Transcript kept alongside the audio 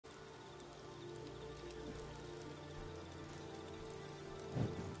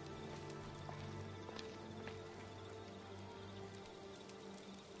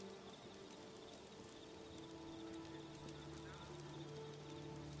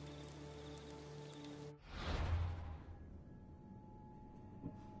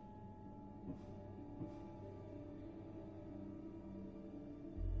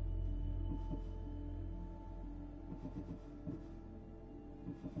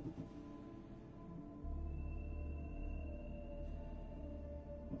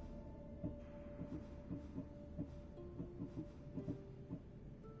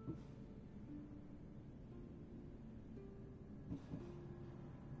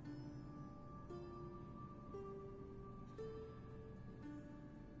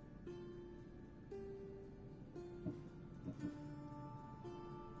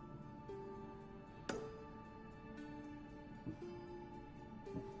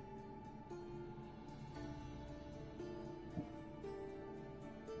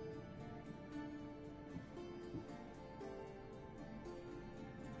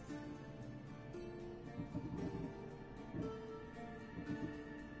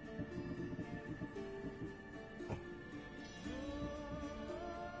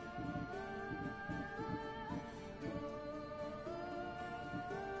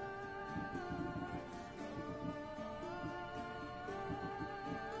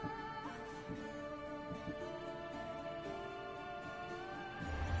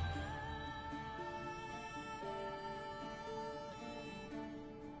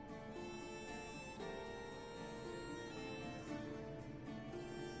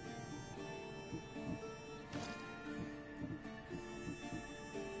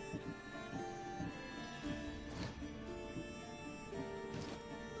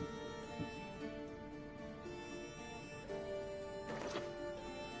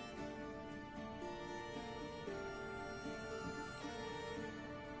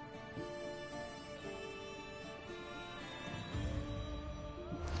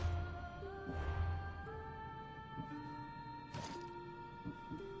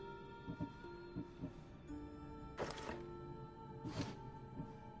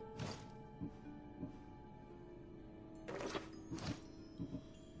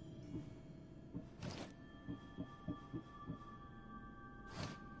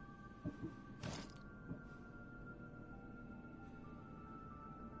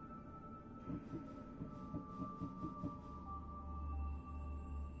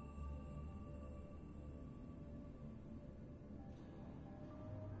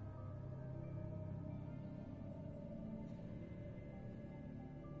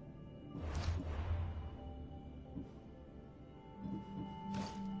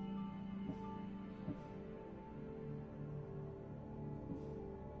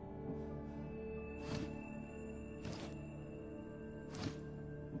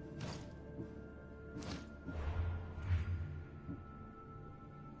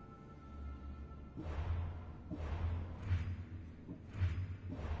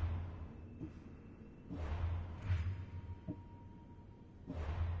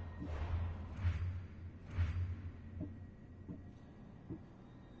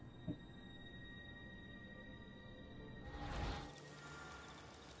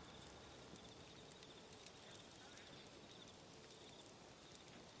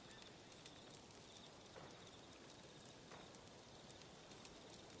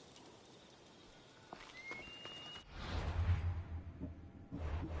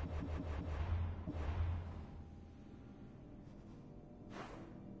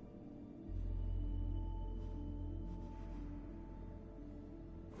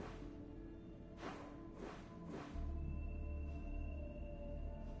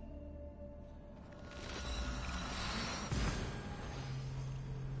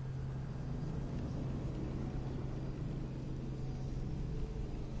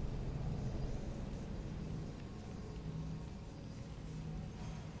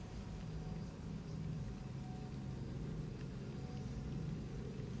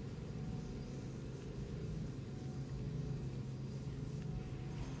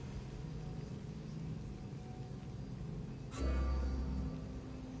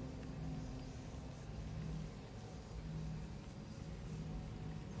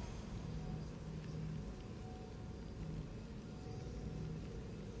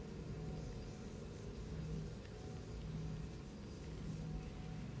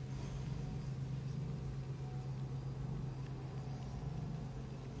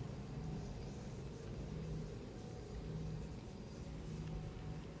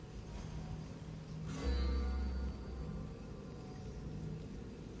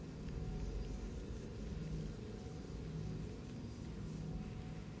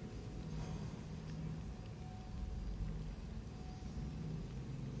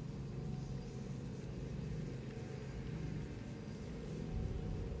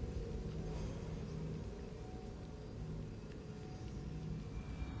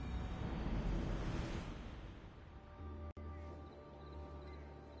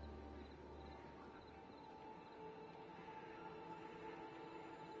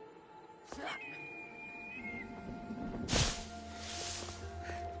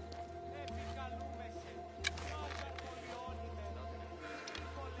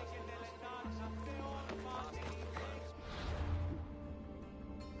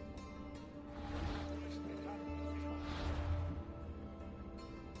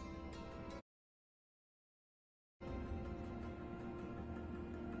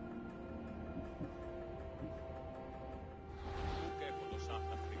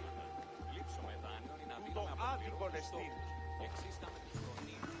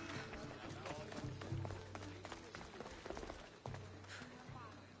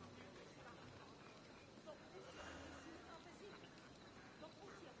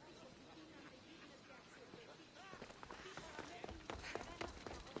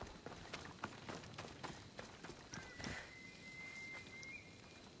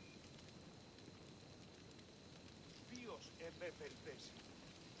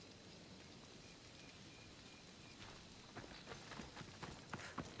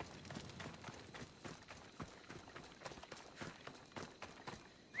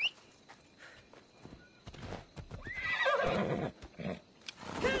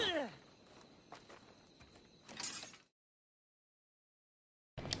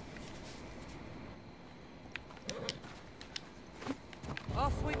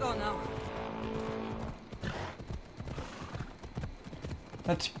Off we go now.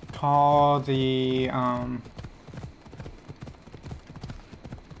 Let's call the,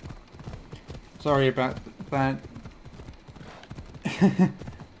 sorry about that.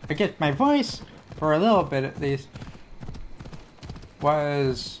 I guess my voice, for a little bit at least,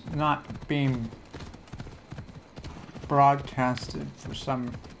 was not being broadcasted for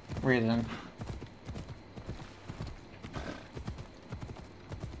some reason.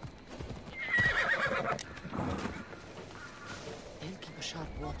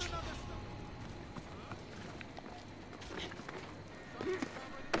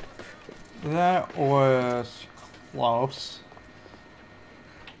 That was close.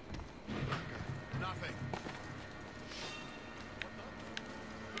 Nothing.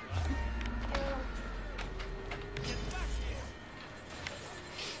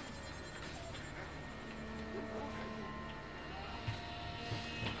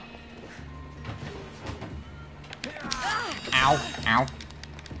 Ow, ow.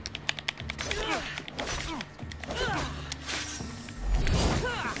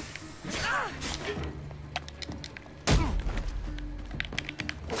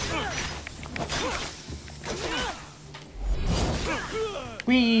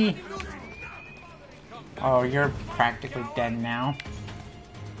 Whee! Oh, you're practically dead now.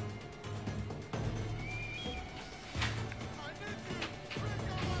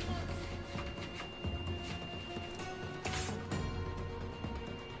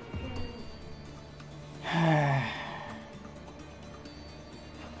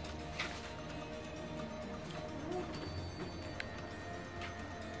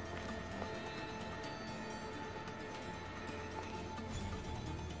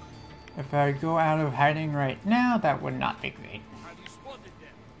 If I go out of hiding right now, that would not be great. Have you spotted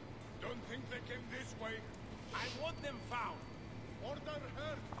them? Don't think they came this way. I want them found. Order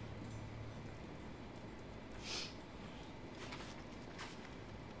her.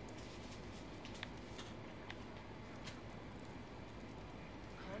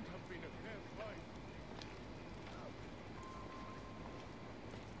 Can't have been a fair fight.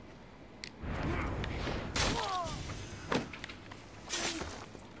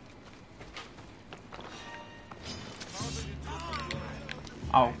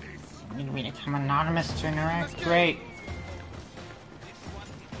 Oh, you need me to become anonymous to interact? Great.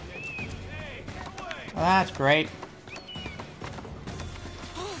 Well, that's great.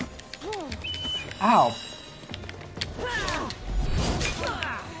 Ow.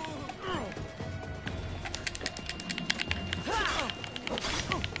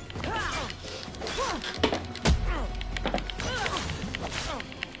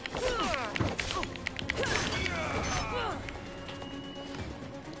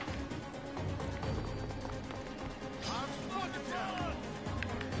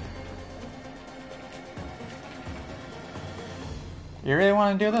 You really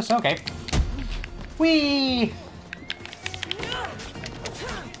want to do this? Okay. Whee!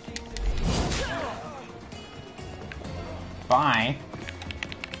 Bye.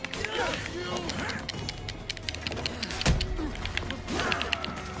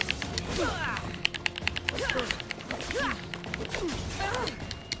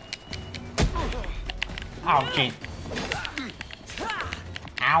 Oh, jeez.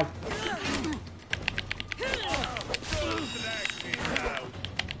 Ow.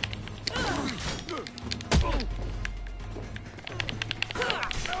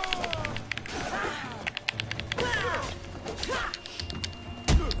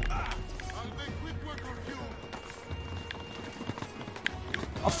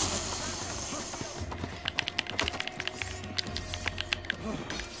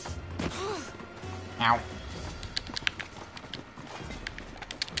 Ow.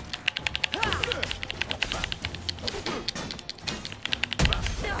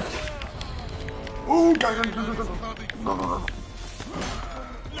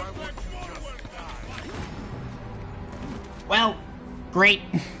 Well, great.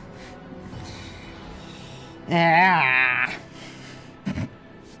 Yeah.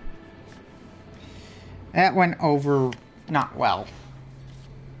 That went over not well.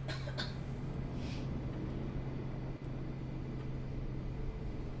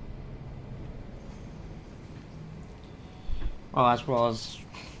 Well as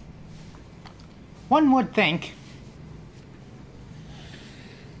one would think.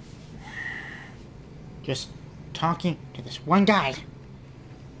 Just talking to this one guy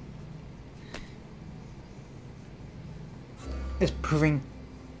is proving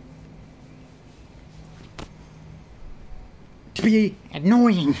to be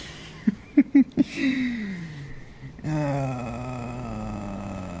annoying. I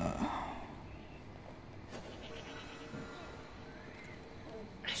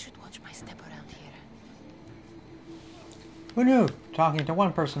should watch my step around here. Who knew talking to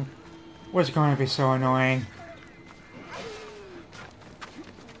one person was going to be so annoying?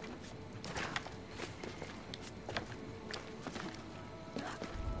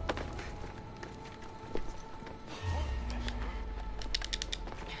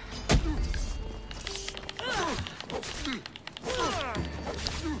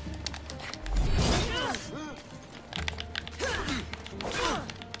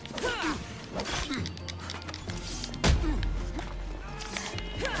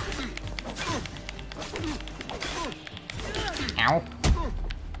 Ow.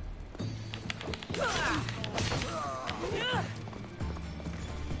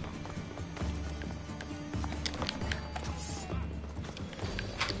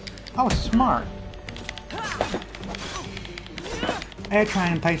 Oh, smart. They're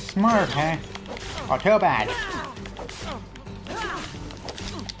trying to play smart, huh? Oh, too bad.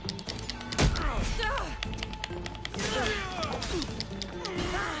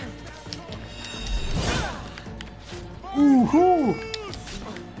 Ooh-hoo!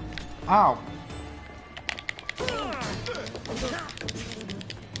 Ow.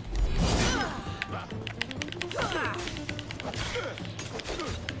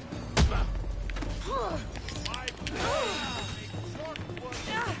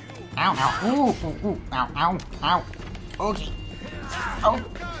 Ow, ow, ooh, ooh, ooh, ow, ow, ow. Okay. Oh,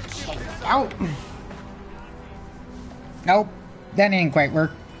 ow. Nope, that didn't quite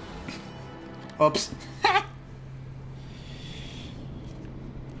work. Oops.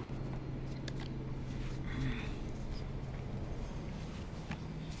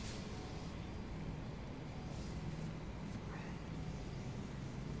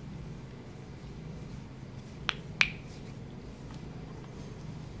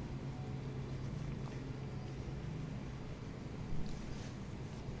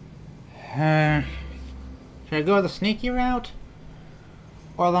 Should I go the sneaky route?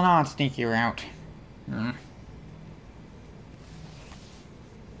 Or the non-sneaky route?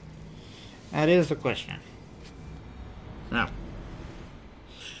 That is the question. No.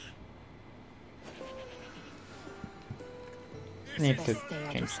 Need to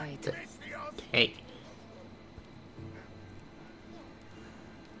change the tape.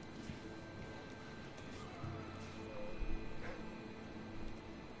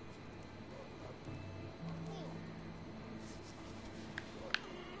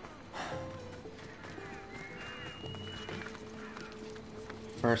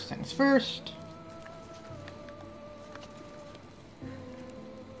 First things first.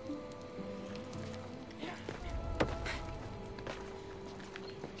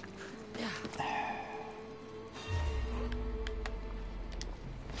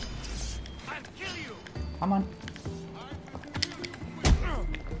 Come on.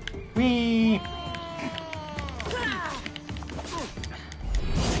 Whee!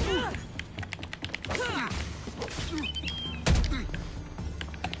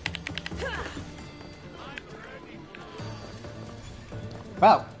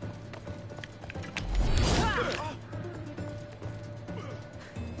 Well.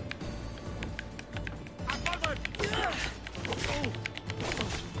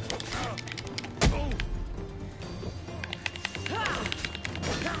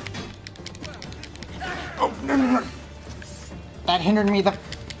 Oh, no. That hindered me that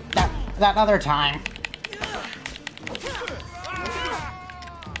other time.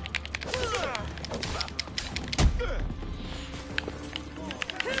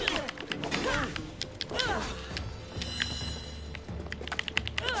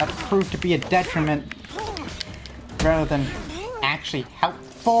 that proved to be a detriment rather than actually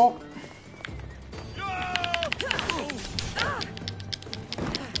helpful.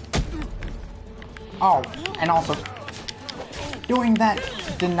 Oh, and also, doing that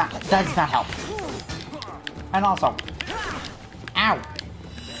does not help. And also, ow!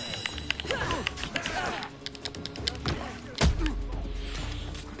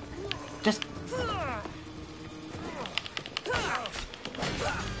 Just...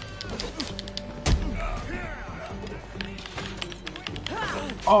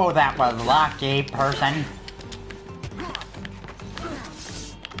 Oh, that was lucky, person.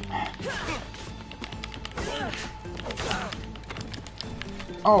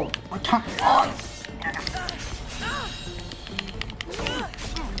 Oh, what time? Oh.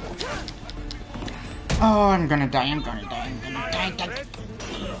 Oh, I'm gonna die, I'm gonna die, I'm gonna die.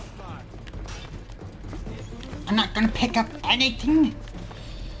 I'm not gonna pick up anything.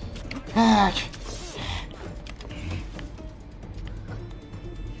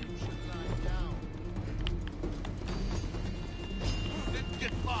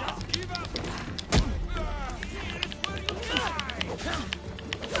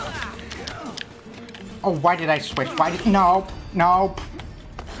 Oh, why did I switch? Why did... Nope. Nope.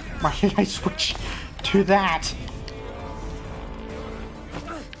 Why did I switch to that?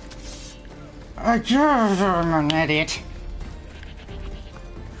 I'm an idiot.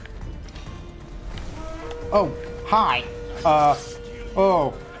 Oh, hi.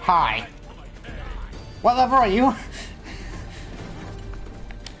 Oh, hi. What level are you?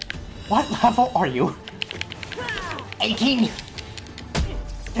 What level are you? 18?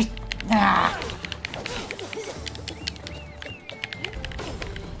 Ah.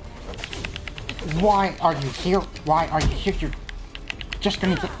 Why are you here? Why are you here? You're just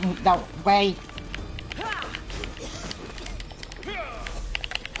gonna get in that way.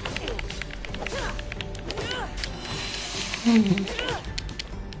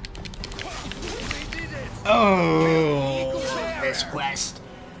 Oh, this quest.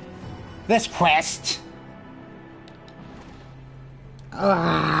 This quest.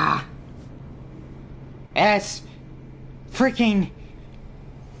 This freaking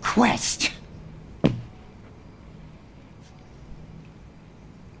quest.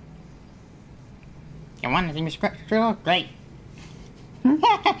 You want anything special? Great.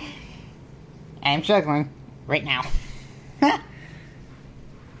 I'm struggling right now.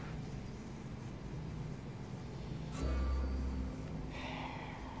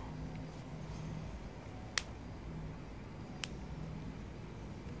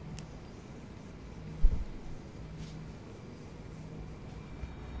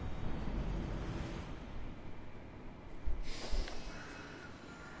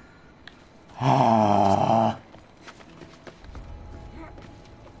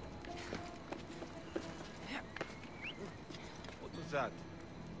 What was that?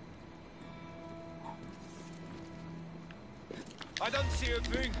 I don't see a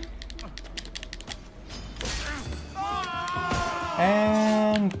thing.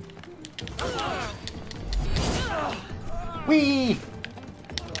 And wee.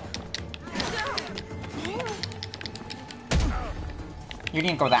 You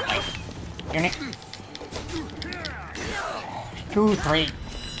didn't go that way. You need 2, 3.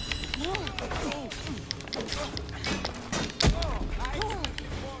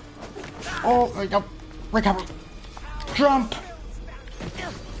 Oh, go. Recover. Jump.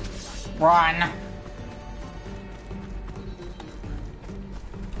 Run.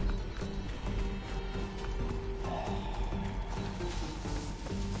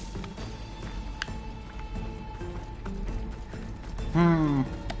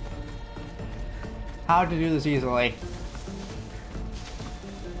 How to do this easily?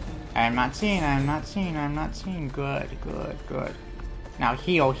 I'm not seeing. Good, good, good. Now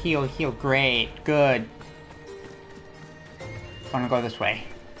heal, heal, heal. Great, good. I'm gonna go this way.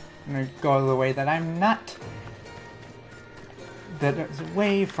 I'm gonna go the way that I'm not. That is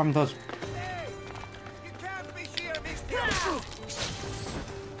away from those. You can't be here, mister.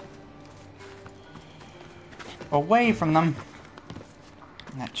 Away from them.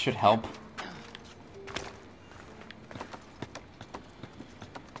 That should help.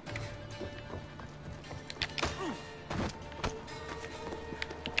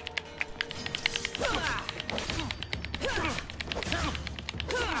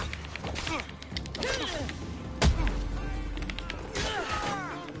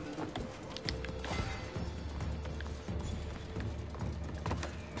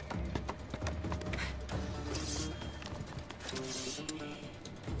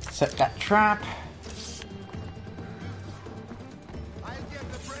 Set that trap. I'll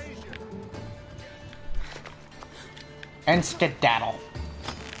get the bread. And skedaddle.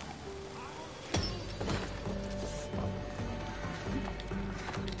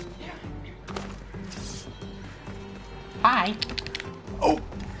 Hi. Oh.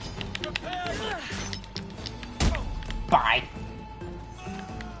 Bye.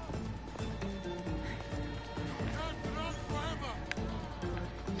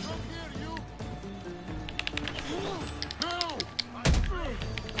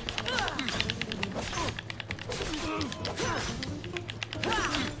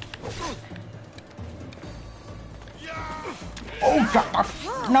 Oh god!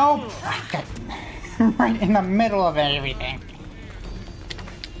 No! Right in the middle of everything.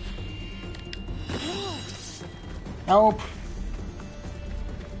 Nope.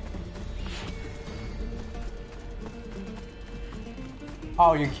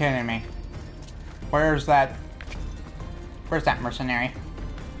 Oh, you're kidding me. Where's that mercenary?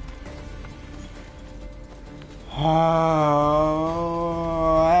 Oh,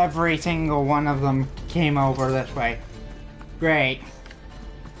 every single one of them came over this way. Great.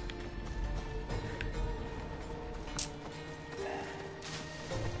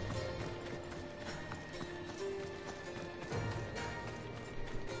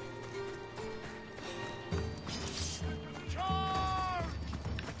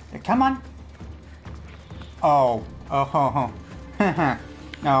 Come on. Oh. Oh ho ho.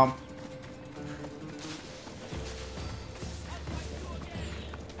 No.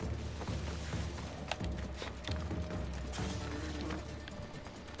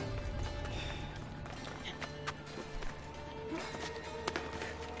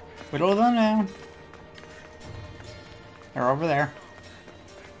 Whittle them down. They're over there.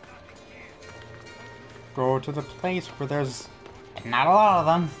 Go to the place where there's not a lot of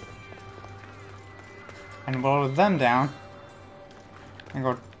them. And whittle them down. And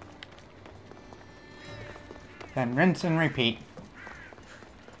go. Then rinse and repeat.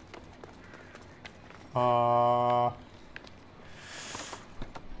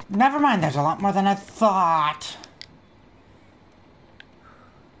 Never mind, there's a lot more than I thought.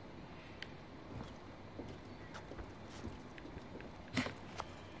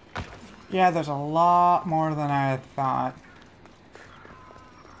 Yeah, there's a lot more than I thought.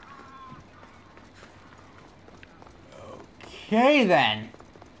 Okay, then.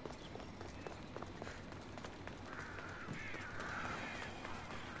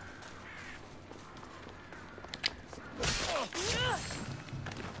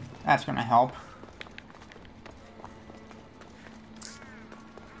 That's gonna help.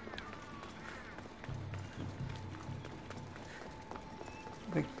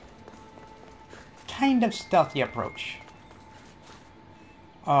 The kind of stealthy approach.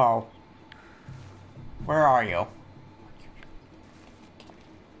 Oh. Where are you?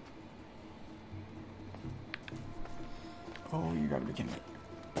 Oh, you gotta be kidding me.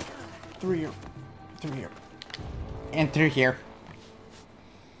 Through here. Through here. And through here.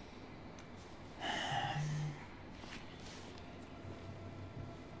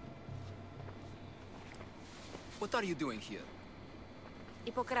 What are you doing here?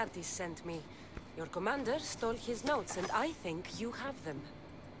 Hippokrates sent me. Your commander stole his notes, and I think you have them.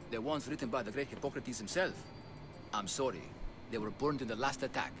 The ones written by the great Hippokrates himself. I'm sorry. They were burned in the last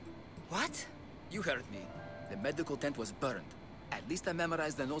attack. What? You heard me. The medical tent was burned. At least I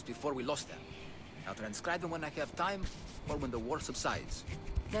memorized the notes before we lost them. I'll transcribe them when I have time, or when the war subsides.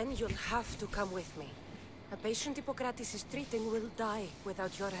 Then you'll have to come with me. A patient Hippokrates is treating will die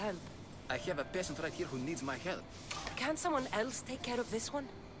without your help. I have a patient right here who needs my help. Can't someone else take care of this one?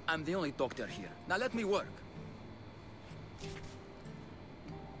 I'm the only doctor here. Now let me work.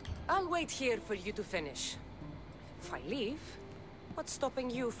 I'll wait here for you to finish. If I leave, what's stopping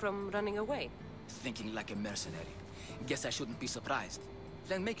you from running away? Thinking like a mercenary. Guess I shouldn't be surprised.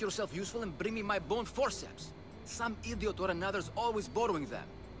 Then make yourself useful and bring me my bone forceps. Some idiot or another's always borrowing them.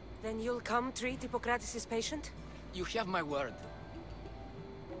 Then you'll come treat Hippokrates' patient? You have my word.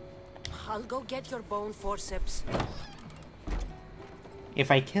 I'll go get your bone forceps. If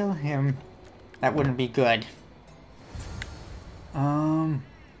I kill him, that wouldn't be good.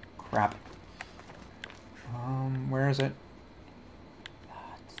 Crap. Where is it?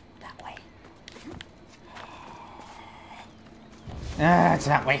 It's that way. It's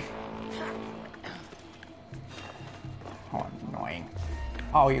that way. Oh, annoying.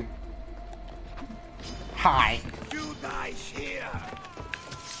 Oh, you... Hi. You die here.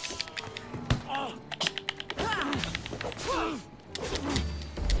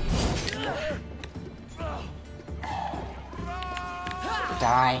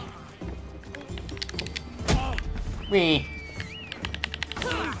 Die.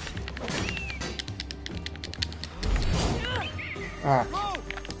 I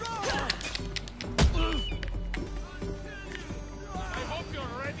hope you're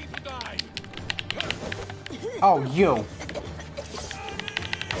ready to die. Oh, you.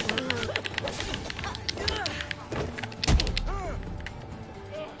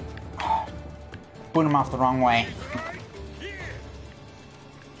 Boot him off the wrong way.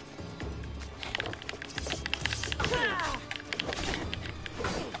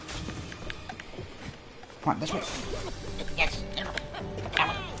 Come on, this way. Yes. Come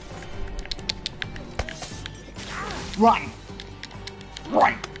on. Run.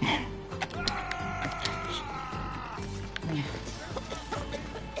 Run.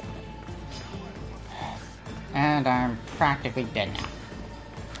 And I'm practically dead now.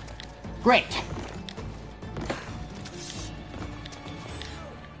 Great.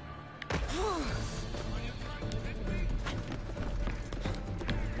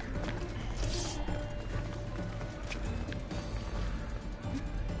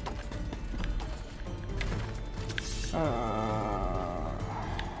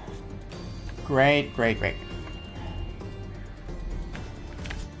 Great, great, great.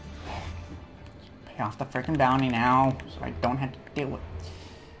 Pay off the freaking bounty now, so I don't have to deal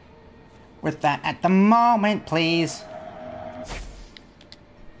with that at the moment, please.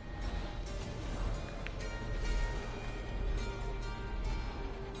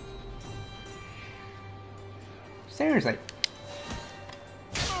 Seriously.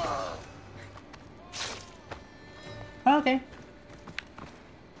 Okay.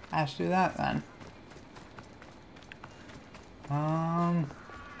 Let's do that then.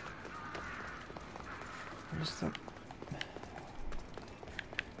 Where's the...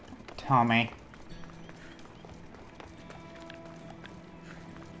 Tell me.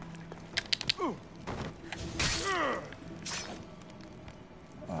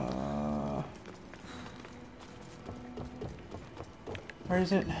 Where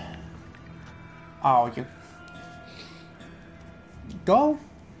is it? Oh, you... Go?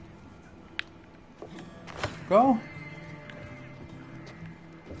 Go?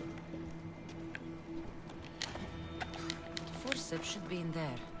 Forceps should be in there.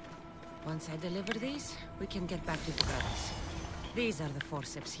 Once I deliver these, we can get back to Hippokrates. These are the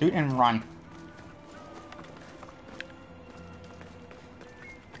forceps here. Shoot and run.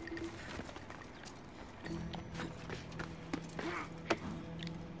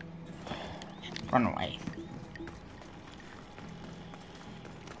 Run away.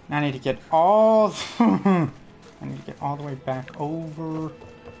 Now I need to get all... I need to get all the way back over...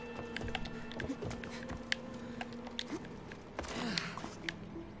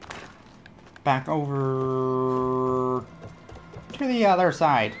 Back over... to the other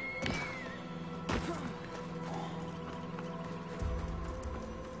side.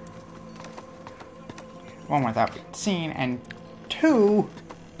 One, without being seen, and two...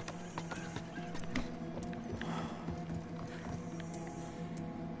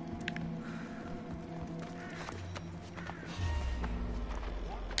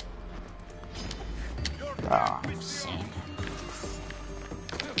 Oh, I'm seen.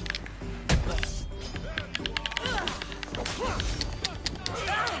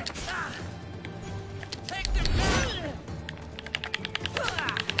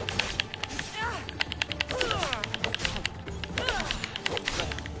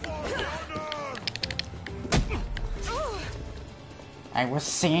 I was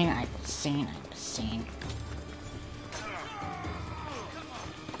seen, I was seen, I was seen.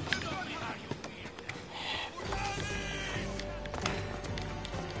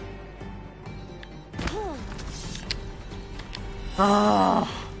 Oh,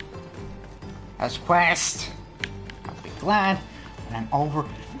 that's quest. I'll be glad when I'm over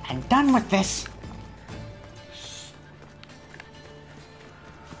and done with this.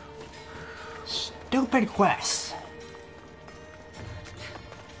 Stupid quest.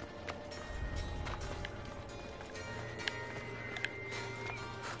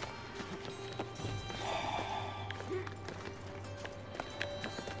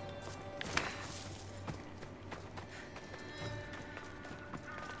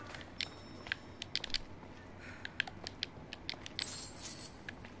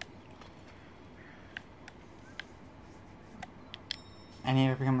 I need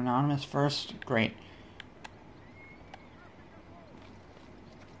to become anonymous first. Great.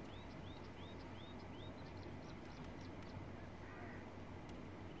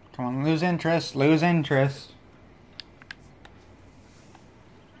 Come on, lose interest. Lose interest.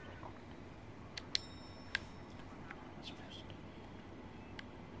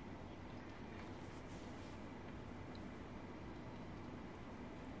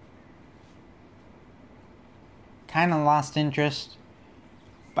 kind of lost interest,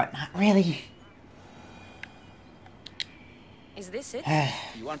 but not really. Is this it?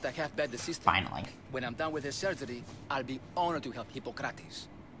 You want a half-bad assistant? Finally. When I'm done with his surgery, I'll be honored to help Hippokrates.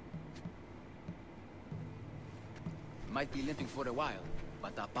 Might be limping for a while,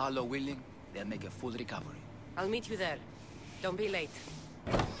 but Apollo willing, they'll make a full recovery. I'll meet you there. Don't be late.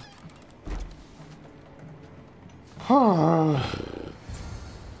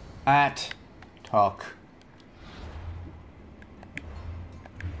 That took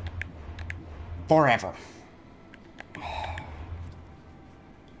forever.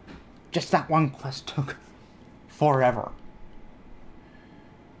 Just that one quest took forever.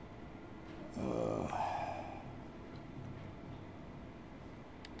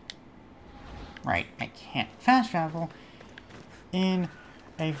 Right, I can't fast travel in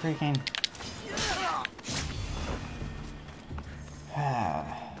a freaking...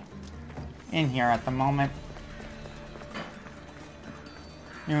 in here at the moment.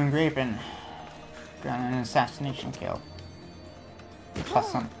 You and Grapen got an assassination kill.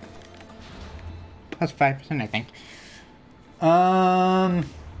 Plus some. Plus 5%, I think.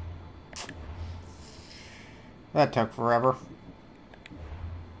 That took forever.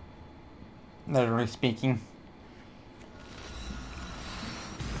 Literally speaking.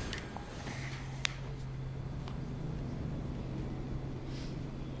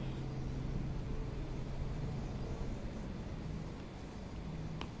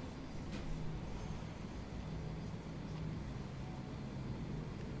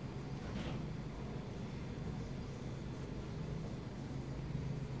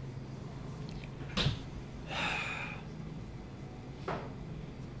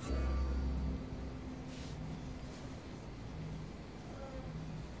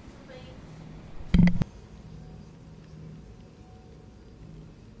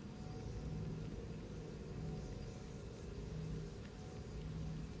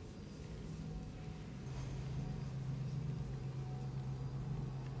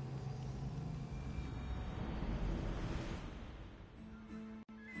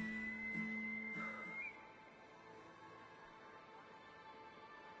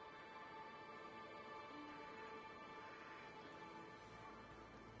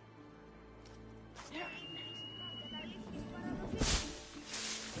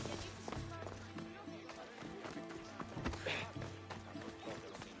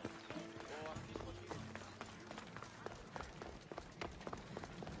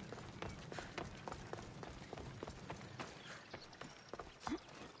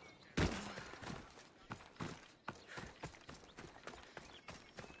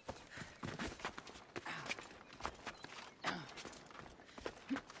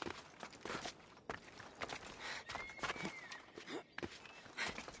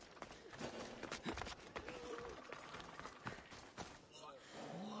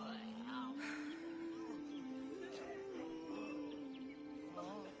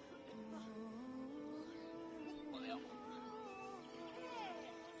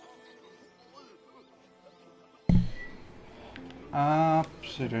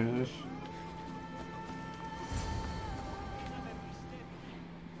 Upstairs.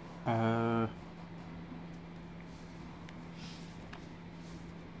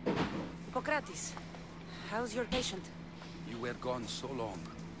 Hippokrates, how's your patient? You were gone so long,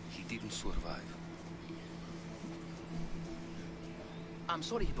 he didn't survive. I'm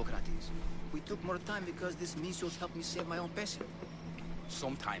sorry, Hippokrates. We took more time because this measles helped me save my own patient.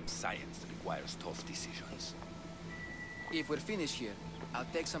 Sometimes science requires tough decisions. If we're finished here, I'll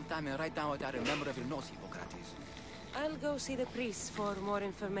take some time and write down what I remember of your notes, Hippokrates. I'll go see the priest for more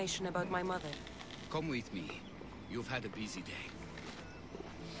information about my mother. Come with me. You've had a busy day.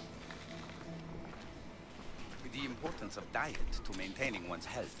 The importance of diet to maintaining one's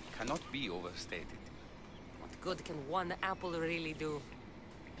health cannot be overstated. What good can one apple really do?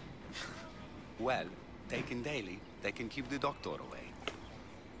 Well, taken daily, they can keep the doctor away.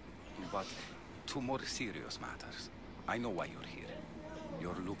 But to more serious matters, I know why you're here.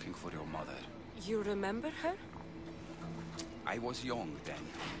 You're looking for your mother. You remember her? I was young then.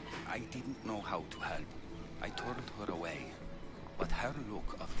 I didn't know how to help. I turned her away. But her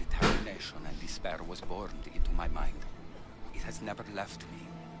look of determination and despair was burned into my mind. It has never left me,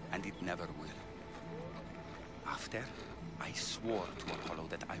 and it never will. After, I swore to Apollo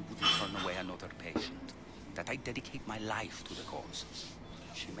that I wouldn't turn away another patient, that I'd dedicate my life to the cause.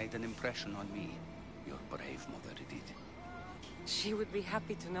 She made an impression on me. Your brave mother did. She would be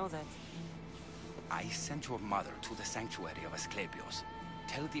happy to know that. I sent your mother to the sanctuary of Asclepios.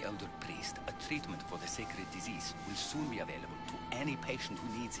 Tell the elder priest a treatment for the sacred disease will soon be available to any patient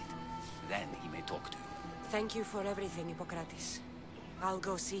who needs it. Then he may talk to you. Thank you for everything, Hippokrates. I'll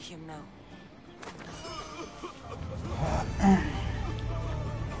go see him now.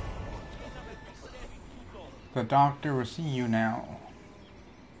 The doctor will see you now.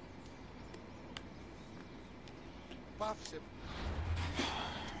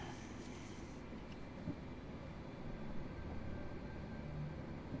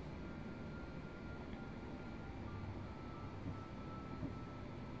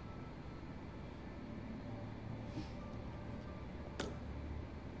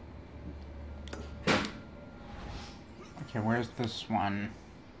 Okay, where's this one?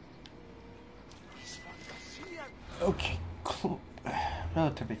 Okay,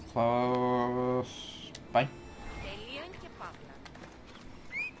 relatively close. Bye.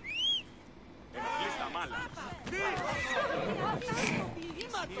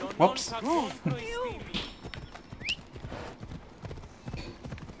 Whoops.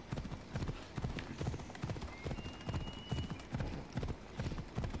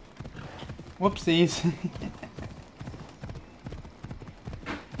 Whoopsies.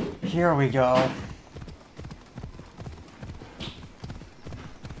 Here we go.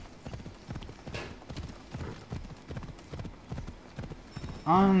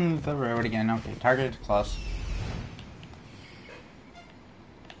 On the road again. Okay, target close.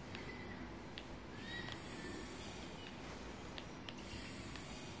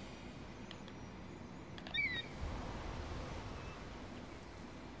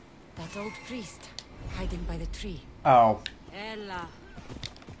 That old priest, hiding by the tree. Oh. Ella.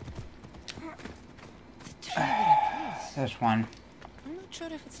 This one. I'm not sure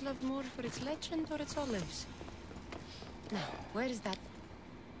if it's loved more for its legend or its olives. Now, where is that?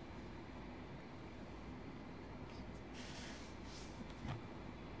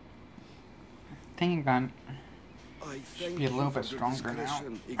 Thinking gun should be a little bit stronger now.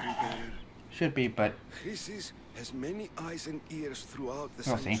 Should be, but Chrysis has many eyes and ears throughout the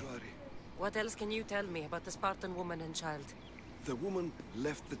we'll see. sanctuary. What else can you tell me about the Spartan woman and child? The woman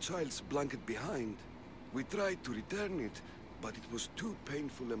left the child's blanket behind. We tried to return it, but it was too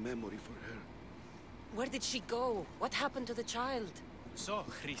painful a memory for her. Where did she go? What happened to the child? So,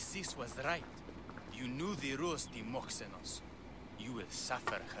 Chrysis was right. You knew the rules, Timoxenos. You will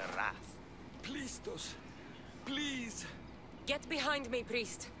suffer her wrath. Plistos, please. Get behind me,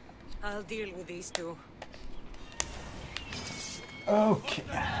 priest. I'll deal with these two. okay.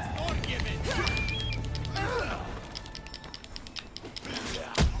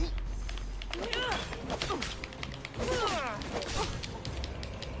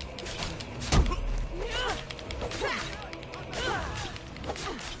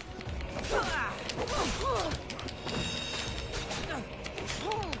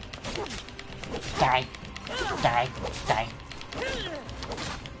 Die. Die. Die.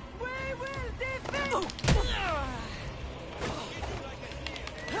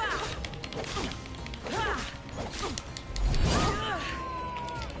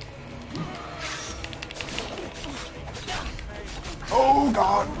 Oh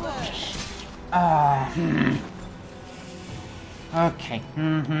God. Okay.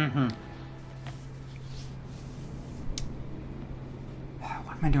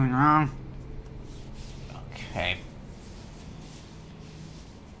 What am I doing wrong? Okay.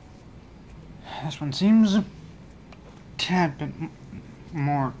 This one seems a tad bit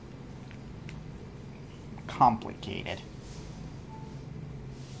more complicated.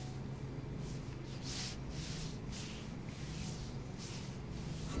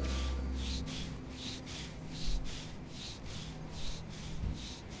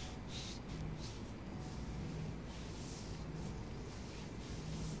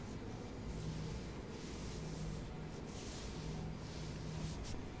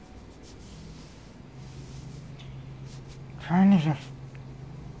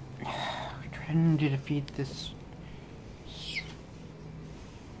 Trying to defeat this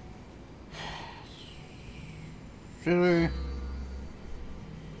silly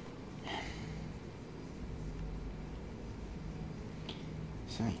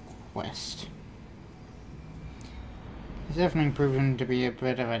quest. It's definitely proven to be a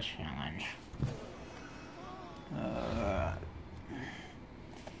bit of a challenge.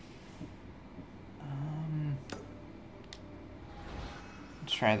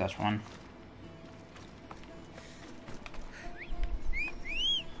 Let's try this one.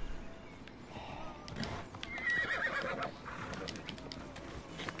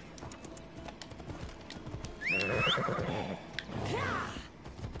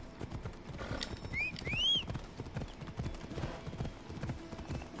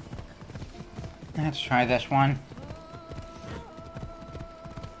 Let's try this one.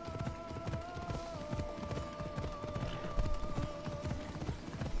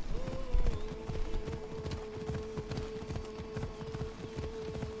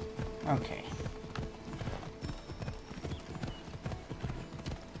 Okay.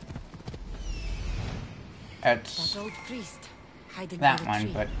 It's That old priest hiding that by the one,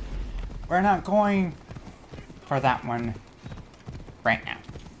 tree. but we're not going for that one right now.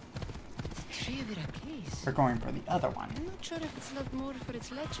 Tree of Hippokrates. We're going for the other one. I'm not sure if it's loved more for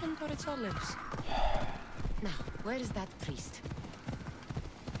its legend or its olives. Now, where is that priest?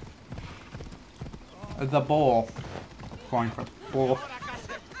 The bowl. Going for the bowl.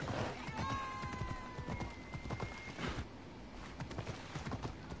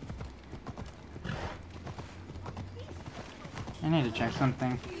 I need to check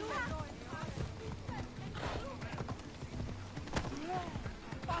something.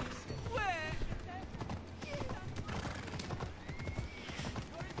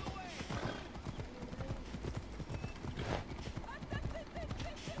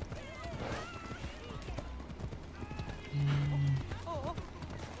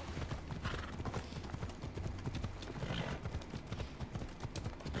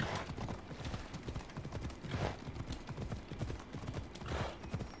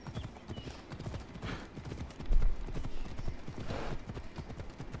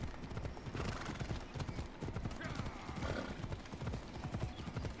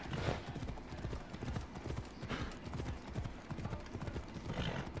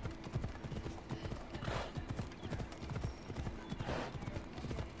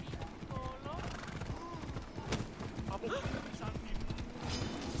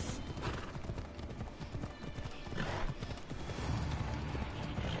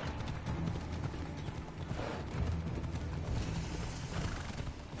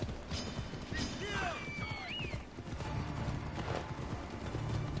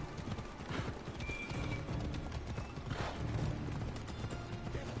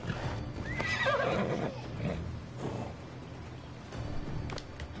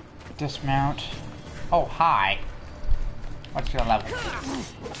 Dismount. Oh, hi. What's your level?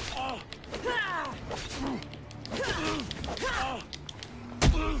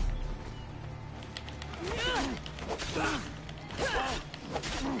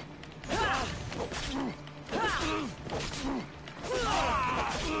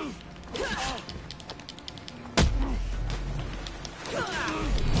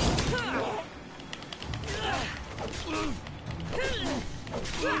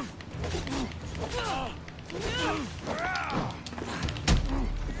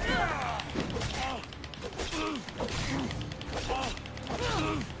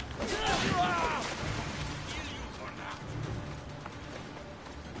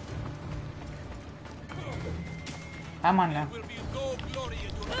 Come on now.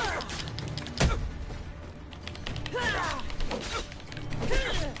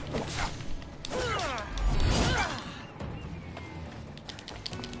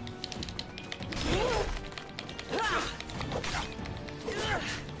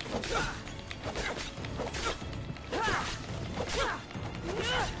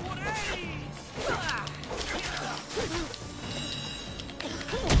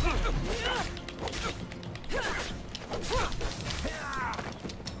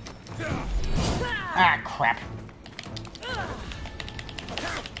 Ah, crap.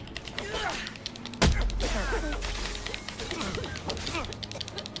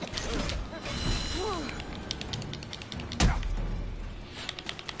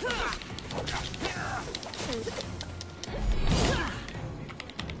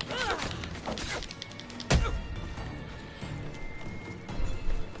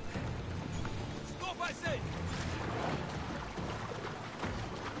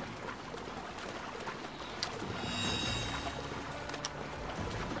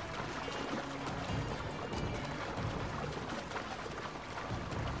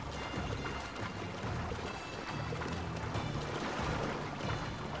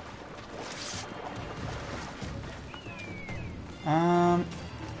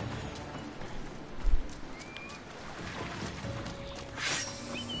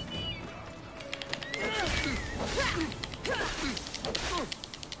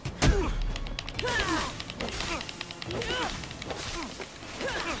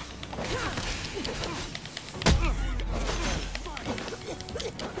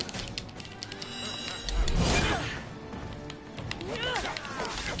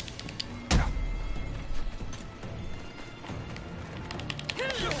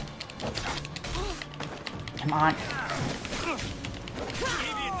 Come on.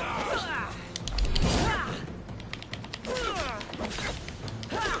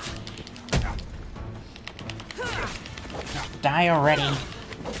 Die already.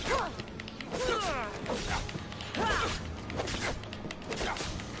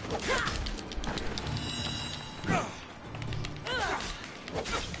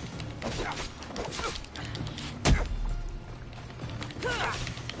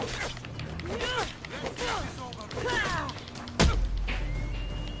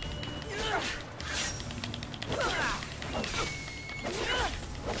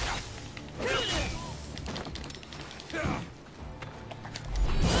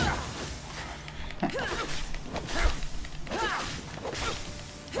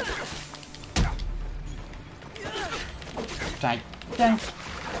 Die. Die.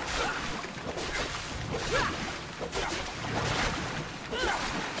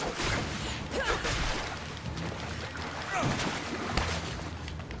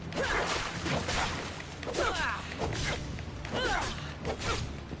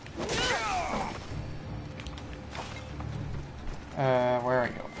 Where are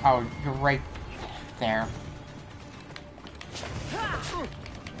you? Oh, you're right there.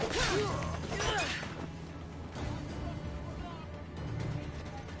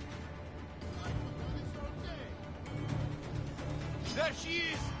 There she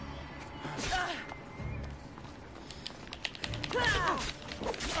is!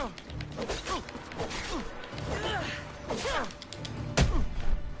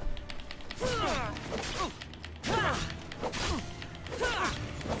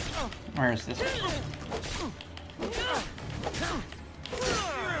 Where is this?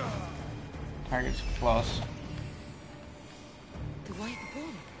 Target's close. The white bull.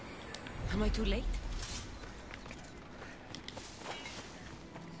 Am I too late?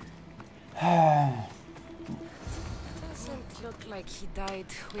 Doesn't look like he died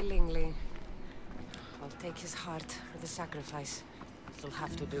willingly. I'll take his heart for the sacrifice. It'll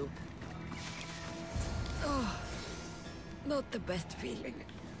have to do. Oh, not the best feeling.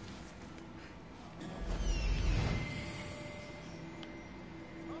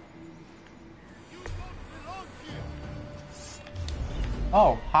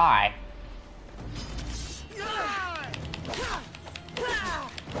 Oh, hi.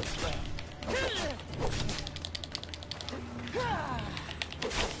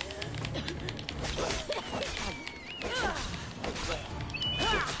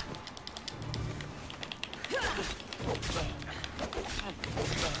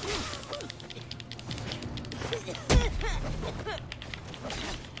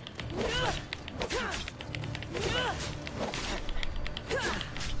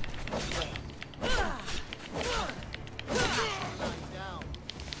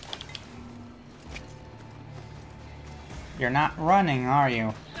 You're not running, are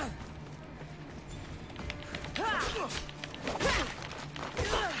you?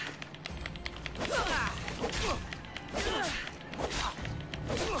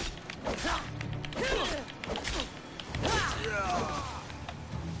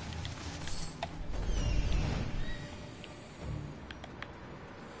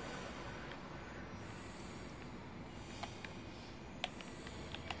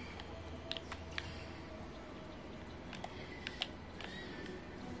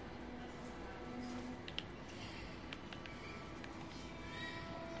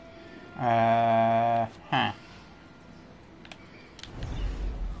 Huh.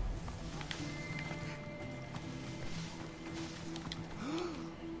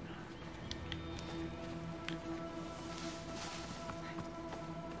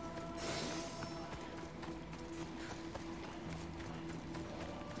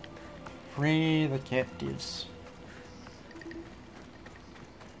 Free the captives.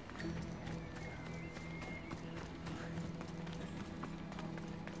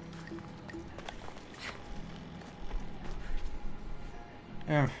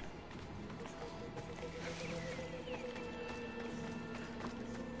 Ugh.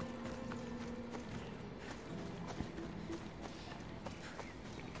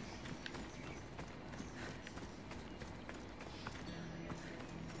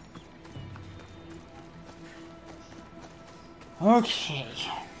 Okay.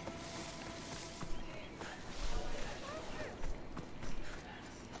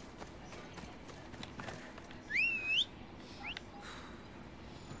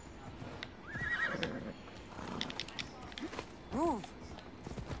 Move.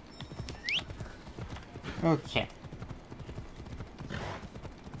 Okay.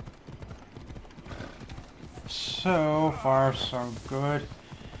 So far, so good.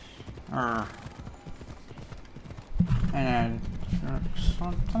 And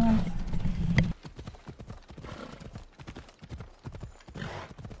something.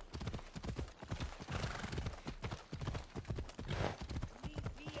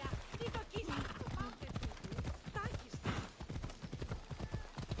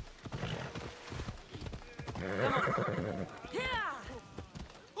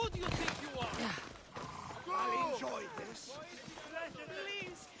 Who do you think you are? I'll enjoy this.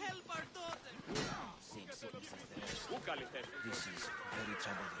 Please help our daughter. Same sickness as the rest. This is very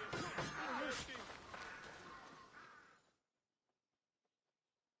troubling.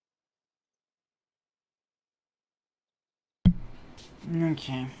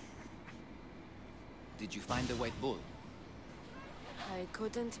 Okay. Did you find the white bull? I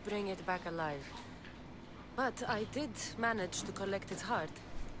couldn't bring it back alive. But I did manage to collect its heart.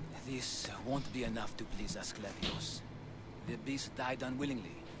 This won't be enough to please Asclepios. The beast died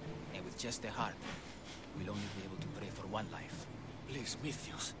unwillingly, and with just a heart, we'll only be able to pray for one life. Please,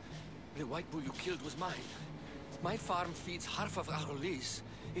 Mythios. The white bull you killed was mine. My farm feeds half of Arolis.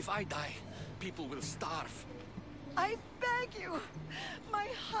 If I die, people will starve. I beg you! My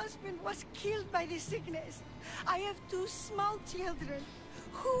husband was killed by this sickness. I have 2 small children.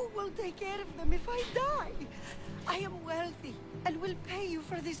 Who will take care of them if I die? I am wealthy and will pay you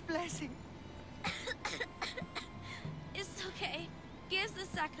for this blessing. It's okay. Give the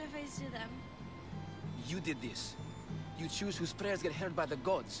sacrifice to them. You did this. You choose whose prayers get heard by the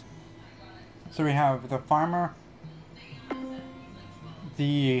gods. So we have the farmer,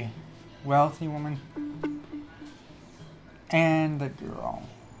 the wealthy woman, and the girl.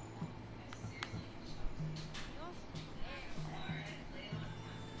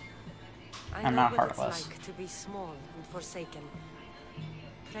 I I'm know not what it's heartless. like to be small and forsaken.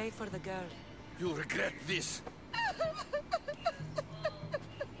 Pray for the girl. You'll regret this.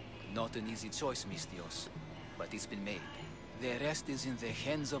 Not an easy choice, Mystios, but it's been made. The rest is in the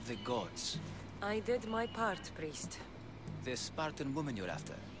hands of the gods. I did my part, priest. The Spartan woman you're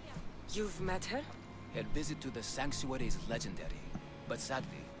after. You've met her? Her visit to the sanctuary is legendary, but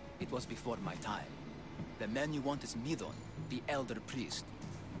sadly, it was before my time. The man you want is Midon, the elder priest.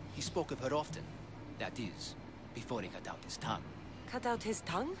 He spoke of her often. That is, before he cut out his tongue. Cut out his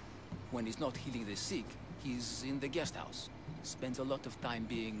tongue? When he's not healing the sick, he's in the guest house. Spends a lot of time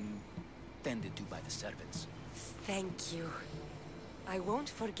being tended to by the servants. Thank you. I won't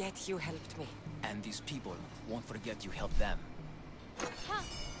forget you helped me. And these people won't forget you helped them.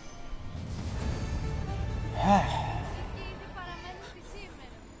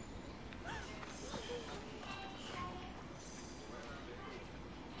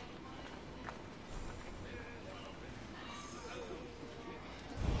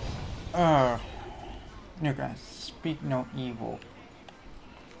 Nuka, speak no evil.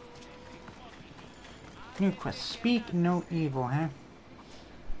 Nuka, speak no evil, huh?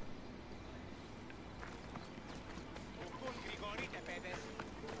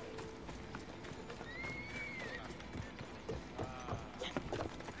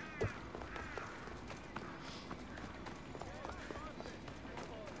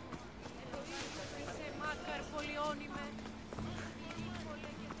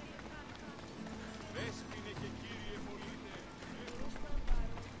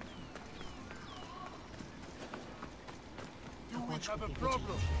 Have a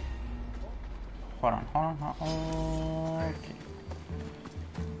problem. Hold on. Okay.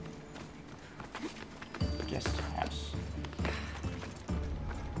 Guest house.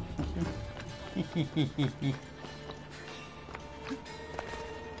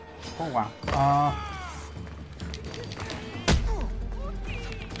 Oh wow. Oh.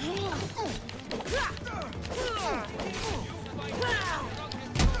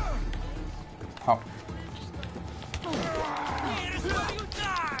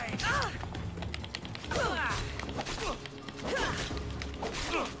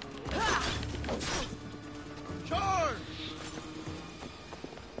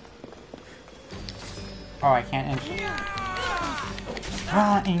 Oh, I can't enter.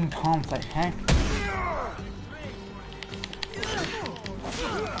 In conflict, huh?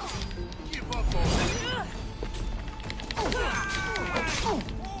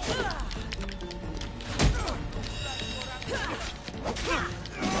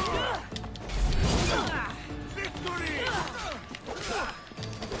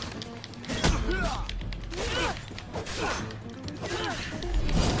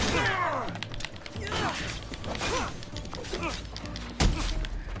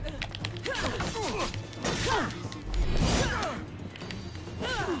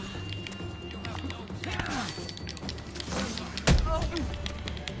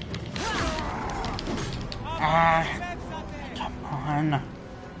 Come on.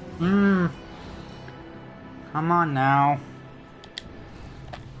 Come on now.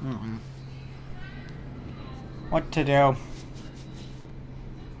 What to do?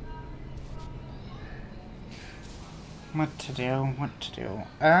 What to do?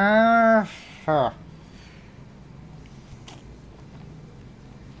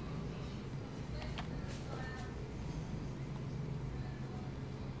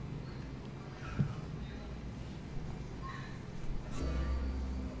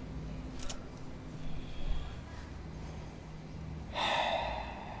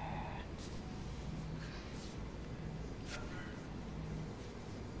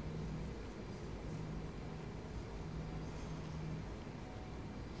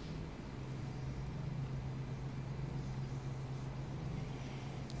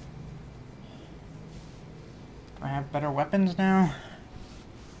 have better weapons now?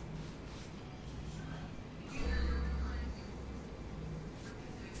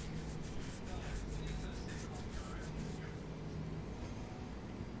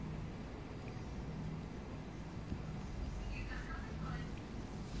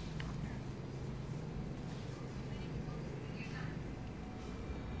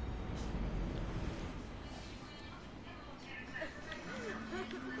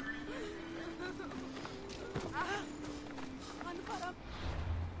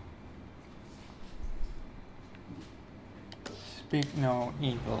 Speak no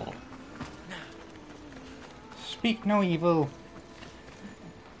evil. Speak no evil.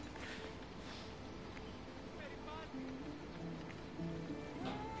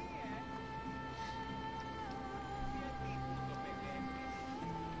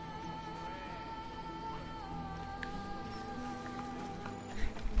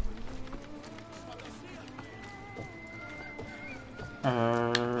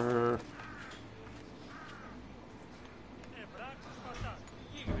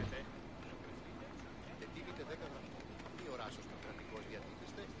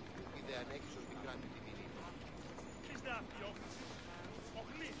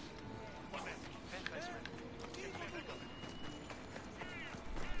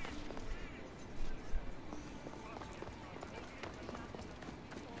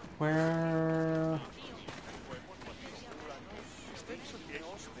 Where?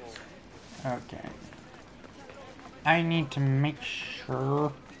 Okay. I need to make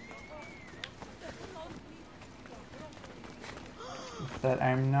sure that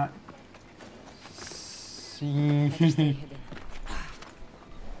I'm not seeing.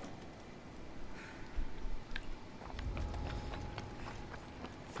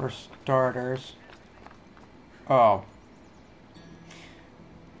 For starters. Oh.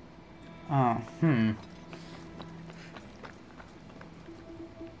 Oh,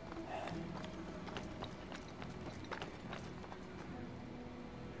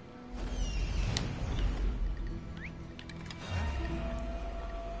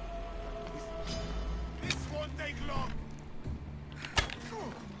 This won't take long.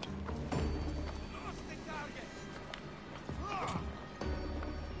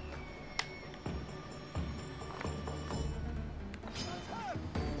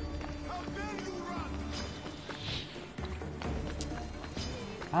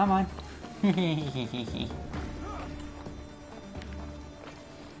 come on.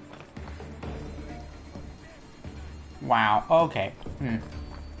 Wow, okay.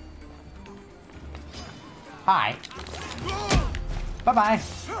 Hi. Bye-bye.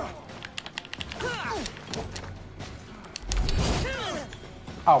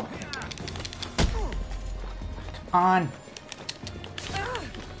 Oh. Come on.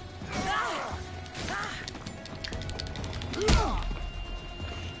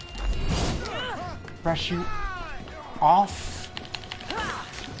 Brush you off.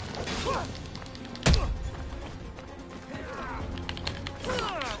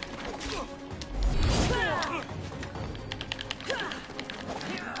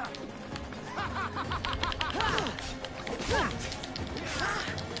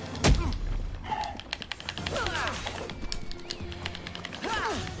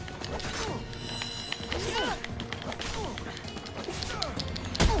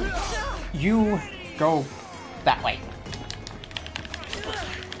 You go that way.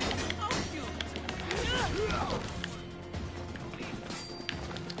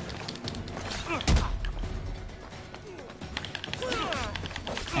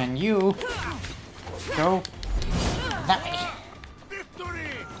 And you go that way.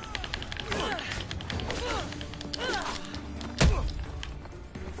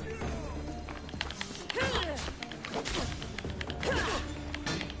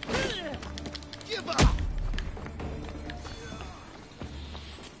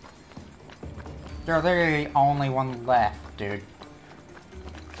 You're literally the only one left, dude.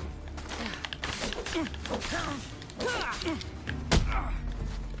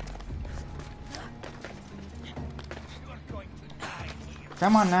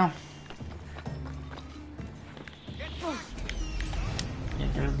 Come on now.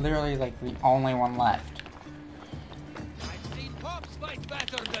 You're literally like the only one left. I've seen pops fight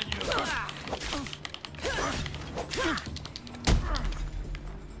better than you.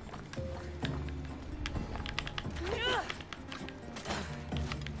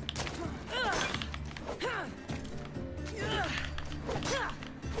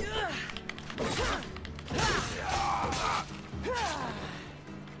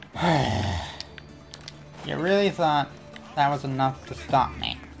 You really thought that was enough to stop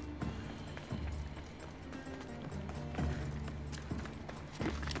me?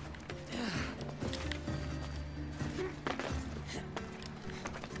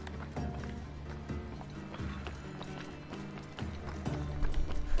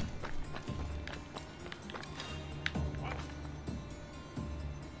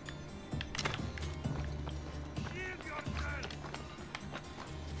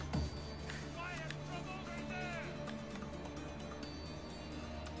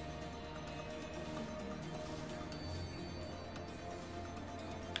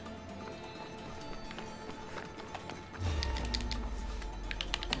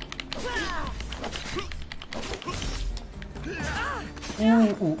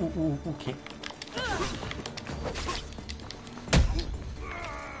 Okay.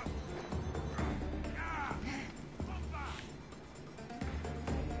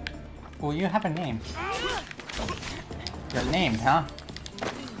 Oh, you have a name. You're named, huh?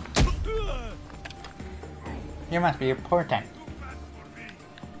 You must be important.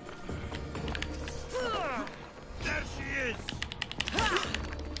 There she is.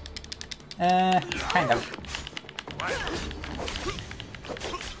 Kind of.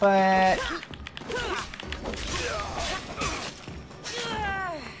 But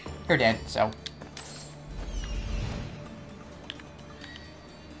you're dead, so.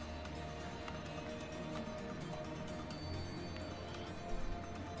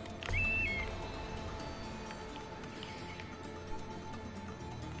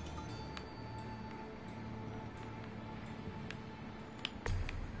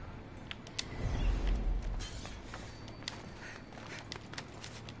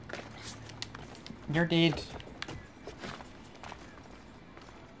 You're dead.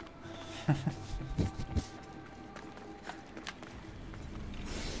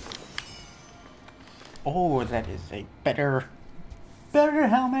 Oh, that is a better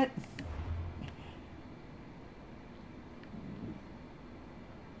helmet.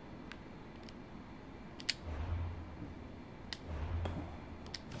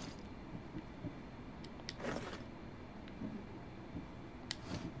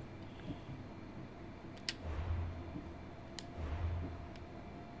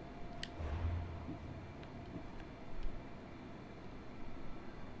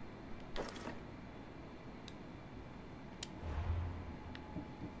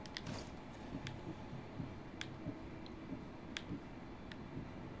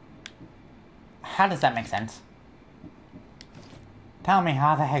 How does that make sense? Tell me,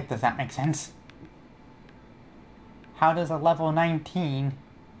 how the heck does that make sense? How does a level 19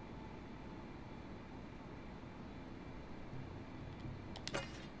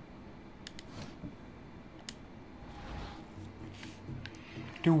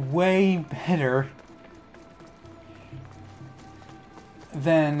 do way better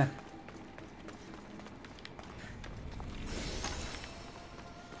than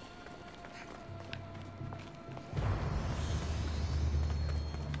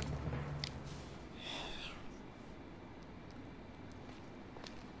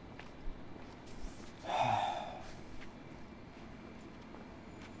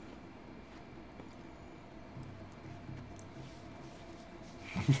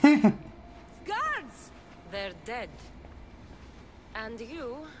Guards! They're dead. And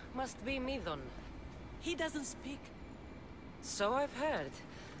you must be Midon. He doesn't speak. So I've heard.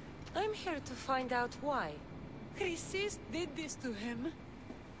 I'm here to find out why. Chrysis did this to him.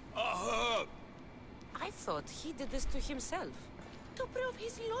 I thought he did this to himself. To prove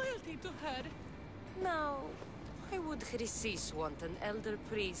his loyalty to her. Now, why would Chrysis want an elder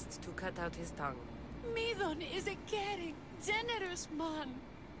priest to cut out his tongue? Midon is a caring, generous man.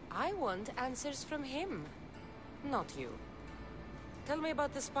 I want answers from him, not you. Tell me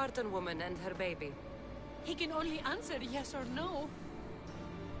about the Spartan woman and her baby. He can only answer yes or no.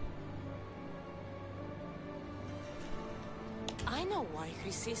 I know why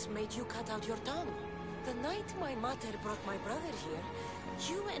Chrysis made you cut out your tongue. The night my mother brought my brother here,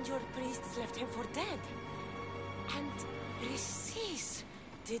 you and your priests left him for dead. And Chrysis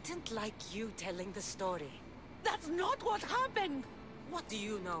didn't like you telling the story. That's not what happened! What do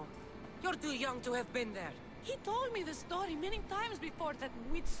you know? You're too young to have been there. He told me the story many times before that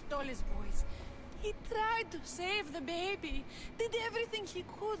witch stole his voice. He tried to save the baby, did everything he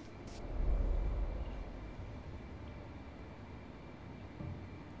could.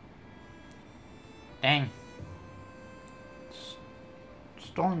 dang.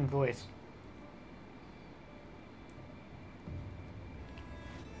 Stolen voice.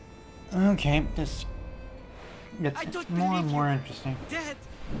 Okay, this gets more and more interesting. Dead?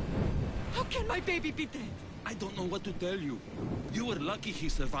 How can my baby be dead? I don't know what to tell you. You were lucky he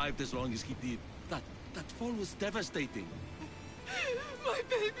survived as long as he did. That fall was devastating. My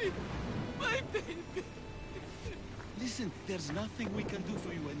baby! My baby! Listen, there's nothing we can do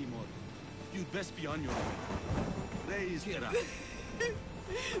for you anymore. You'd best be on your way. Raise here up.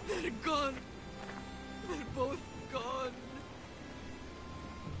 They're gone. They're both gone.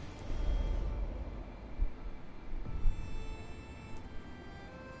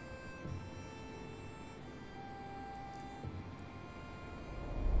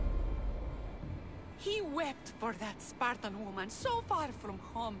 He wept for that Spartan woman so far from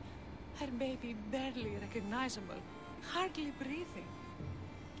home. Her baby barely recognizable, hardly breathing. .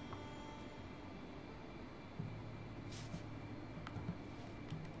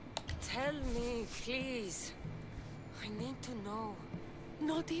 Tell me, please. I need to know.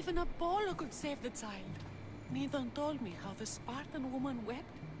 Not even Apollo could save the child. Nidon told me how the Spartan woman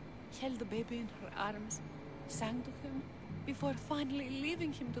wept, held the baby in her arms, sang to him, before finally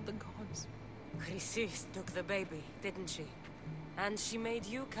leaving him to the gods. Chrysis took the baby, didn't she? And she made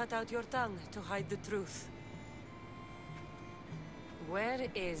you cut out your tongue to hide the truth. Where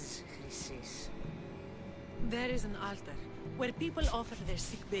is Chrysis? There is an altar, where people offer their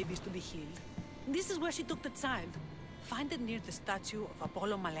sick babies to be healed. This is where she took the child. Find it near the statue of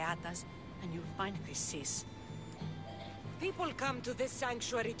Apollo Maleatas, and you'll find Chrysis. People come to this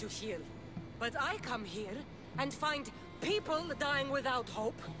sanctuary to heal. But I come here and find people dying without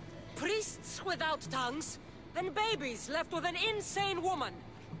hope, priests without tongues, and babies left with an insane woman.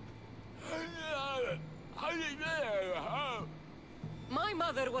 My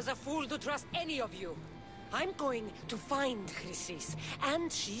mother was a fool to trust any of you. I'm going to find Chrysis, and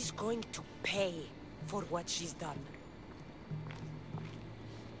she's going to pay for what she's done.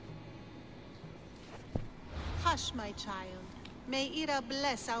 Hush, my child. May Ira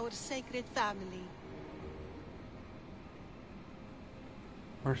bless our sacred family.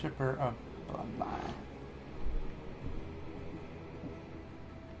 Worshipper of bloodline.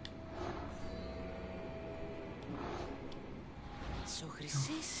 So Chrysis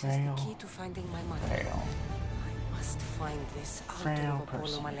is the key to finding my mother. Frail. I must find this altar Frail of Apollo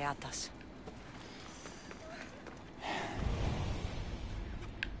person. Maleatas.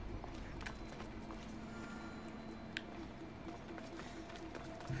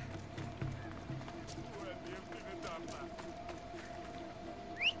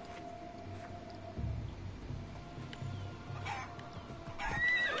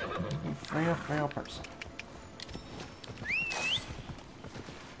 Frail person.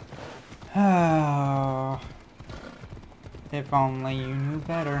 Oh, if only you knew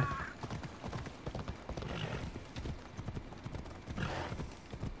better.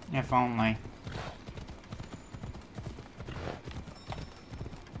 If only.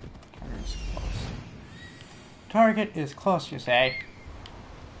 Target is close. Target is close, you say?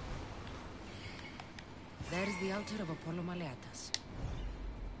 There's the altar of Apollo Maleatas.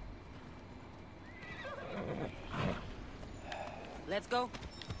 Let's go.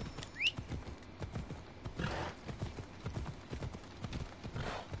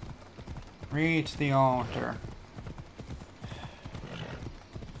 Reach the altar.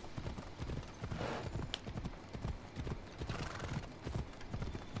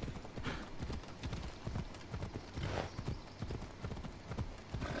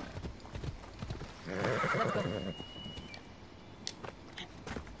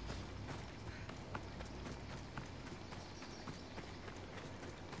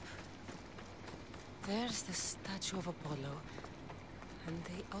 There's the statue of Apollo, and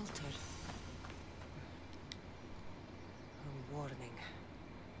the altar. A warning.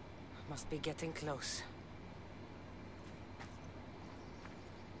 Must be getting close.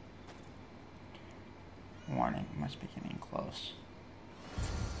 Warning, must be getting close.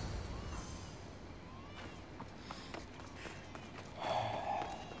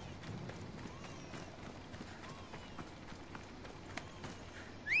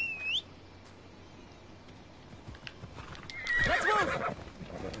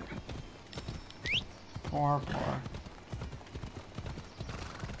 Poor.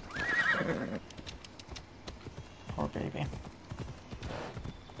 Poor baby.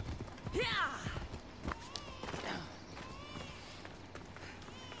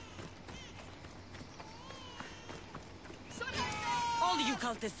 All you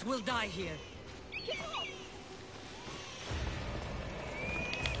cultists will die here.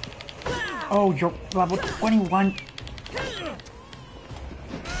 Oh, you're level 21.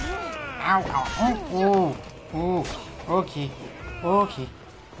 Ow, ow, oh, oh, okay, okay,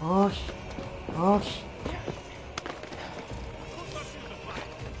 okay, okay.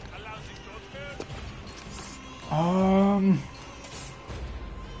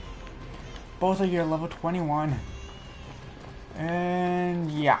 Both of you are level 21. And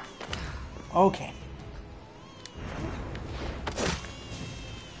yeah. Okay.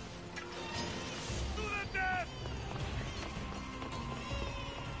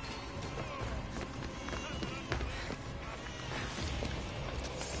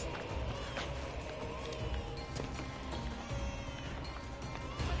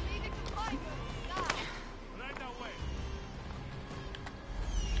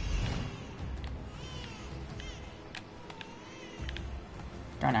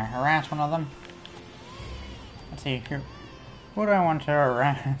 Gonna harass one of them. Let's see here. Who do I want to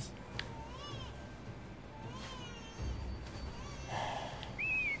harass?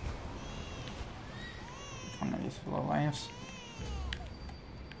 knives.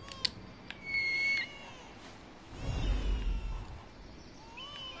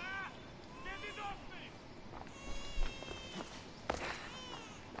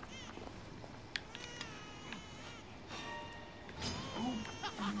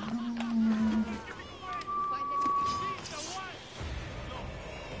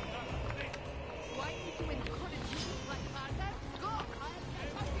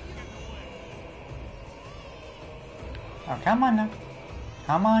 Oh, come on now.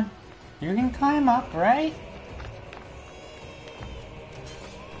 Come on. You can climb up, right?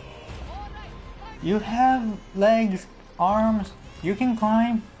 You have legs, arms. You can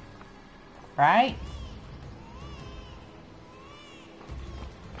climb. Right?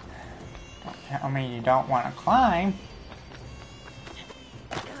 Don't tell me you don't want to climb.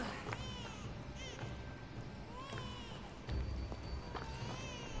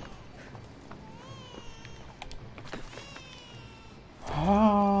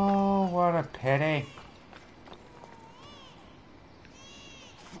 Oh, what a pity.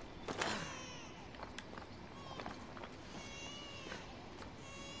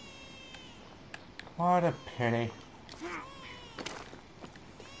 What a pity.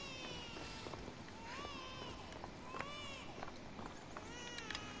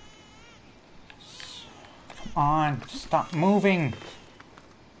 Come on, stop moving.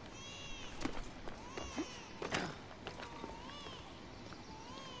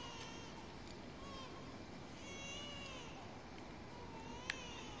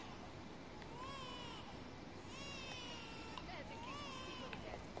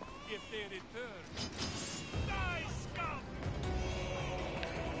 If they return, die, scum!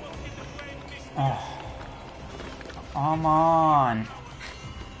 You will get away with this. Come on.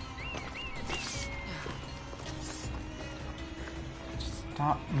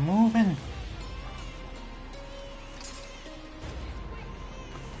 Stop moving.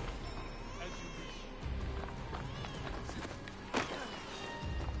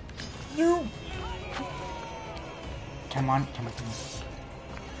 You. Come on, come on, come on.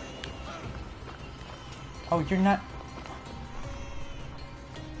 Oh, you're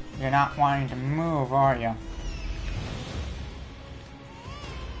not wanting to move, are you?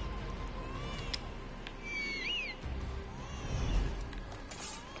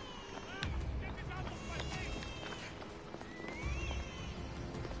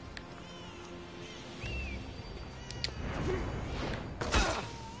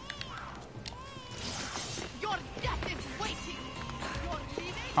 Your death is waiting. You're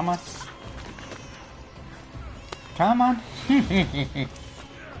leaving? Come on. Come on. You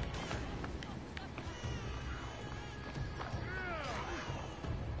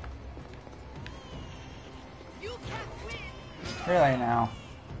can't win. Really now.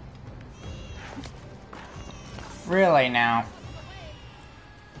 Really now.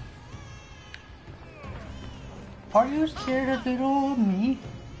 Are you scared of little old me?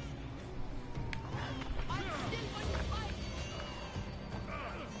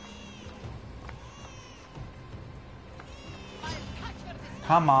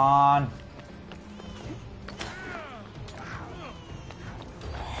 Come on.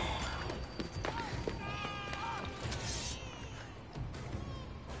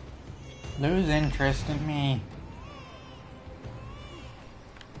 Lose interest in me.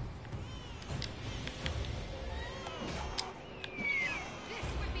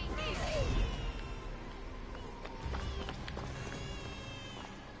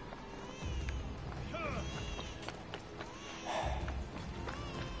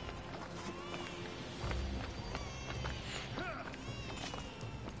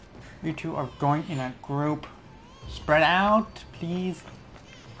 You two are going in a group. Spread out, please.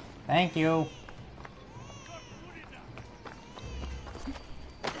 Thank you.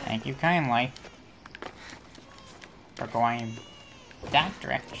 Thank you kindly for going that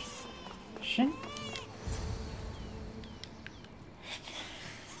direction.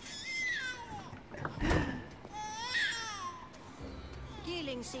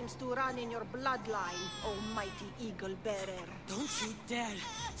 Killing seems to run in your bloodline, almighty eagle bearer. Don't you dare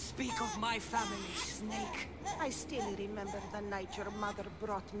speak of my family, Snake. I still remember the night your mother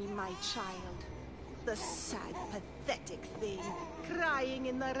brought me my child. The sad, pathetic thing, crying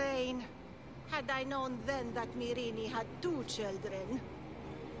in the rain. Had I known then that Myrini had 2 children.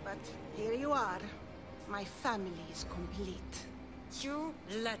 But here you are. My family is complete. You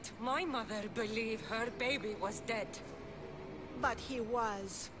let my mother believe her baby was dead. But he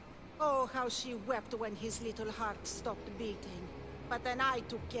was. Oh, how she wept when his little heart stopped beating. But then I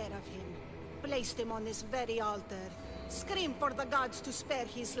took care of him. Placed him on this very altar. Screamed for the gods to spare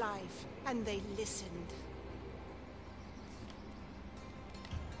his life. And they listened.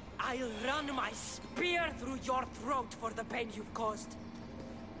 I'll run my spear through your throat for the pain you've caused.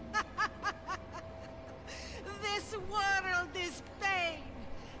 This world is pain.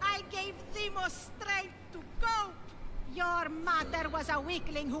 I gave Themos strength to cope. Your mother was a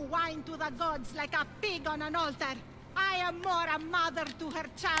weakling who whined to the gods like a pig on an altar. I am more a mother to her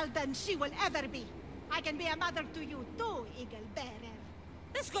child than she will ever be. I can be a mother to you too, Eagle Bearer.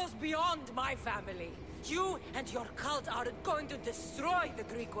 This goes beyond my family. You and your cult are going to destroy the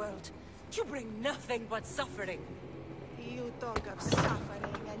Greek world. You bring nothing but suffering. You talk of suffering,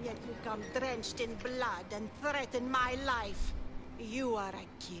 and yet you come drenched in blood and threaten my life. You are a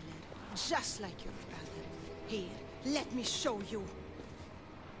killer, just like your brother. Here, let me show you.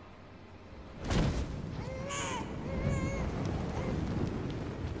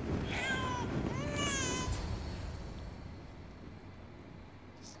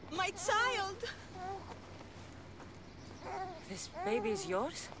 My child! This baby is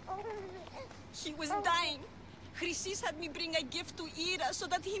yours? He was dying. Chrysis had me bring a gift to Ira so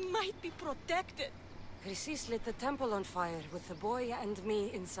that he might be protected. Chrysis lit the temple on fire with the boy and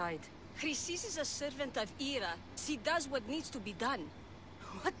me inside. Chrysis is a servant of Ira. She does what needs to be done.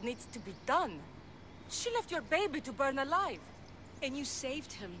 What needs to be done? She left your baby to burn alive. And you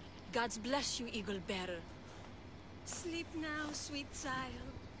saved him. God's bless you, Eagle Bearer. Sleep now, sweet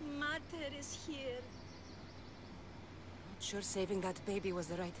child. Mater is here. Not sure saving that baby was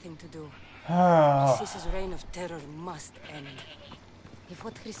the right thing to do. Oh. Chrysis's reign of terror must end. If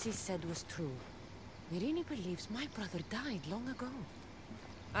what Chrysis said was true, Myrine believes my brother died long ago.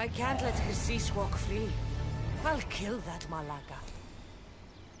 I can't let Chrysis walk free. I'll kill that Malaka.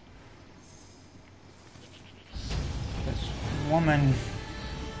 This woman.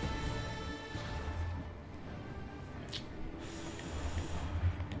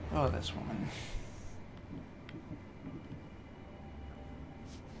 Oh, this woman.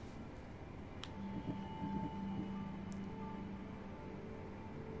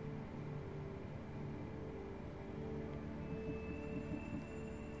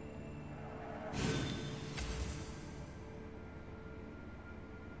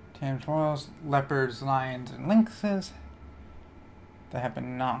 Tamed royals, leopards, lions, and lynxes that have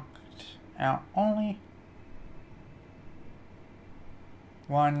been knocked out. Only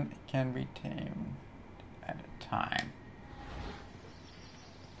one can be tamed at a time.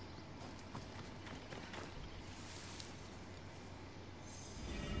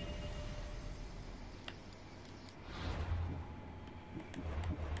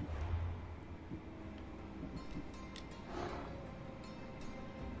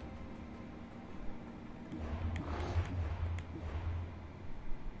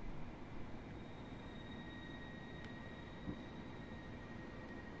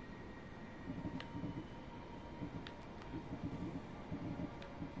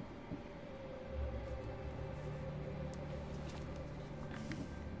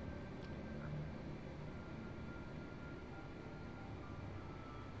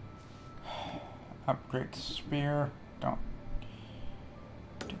 Upgrade spear. Don't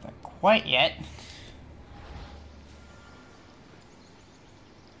do that quite yet.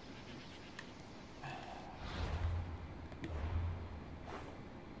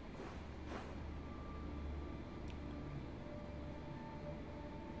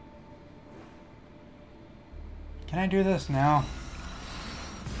 Can I do this now?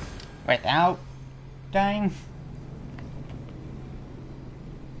 Without dying?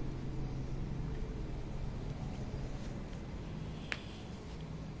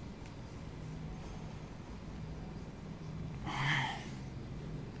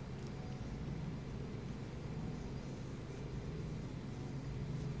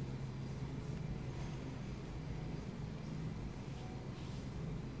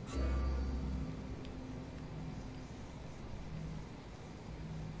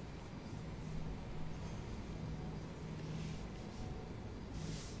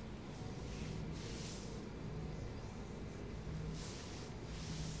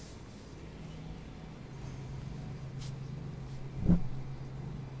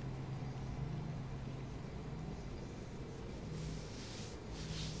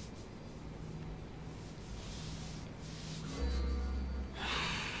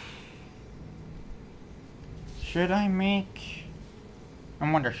 Should I make... I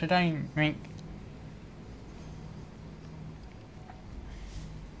wonder, should I make...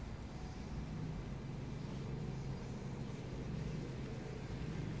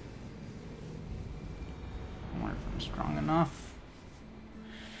 I wonder if I'm strong enough.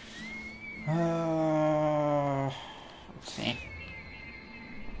 Let's see.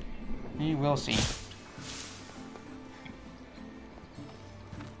 We will see.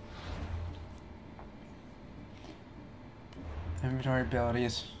 inventory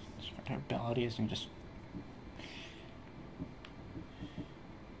abilities. Abilities and just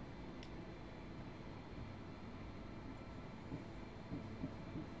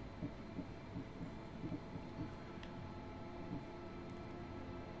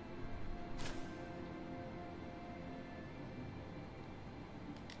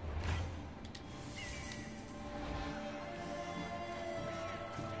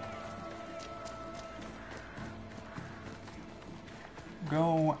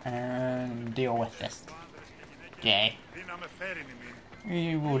go and deal with this. Okay.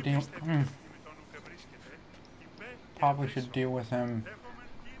 We will deal. Probably should deal with him.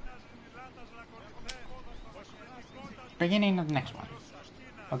 Beginning of the next one.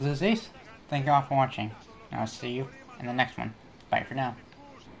 Well, this is Ace. Thank you all for watching. I'll see you in the next one. Bye for now.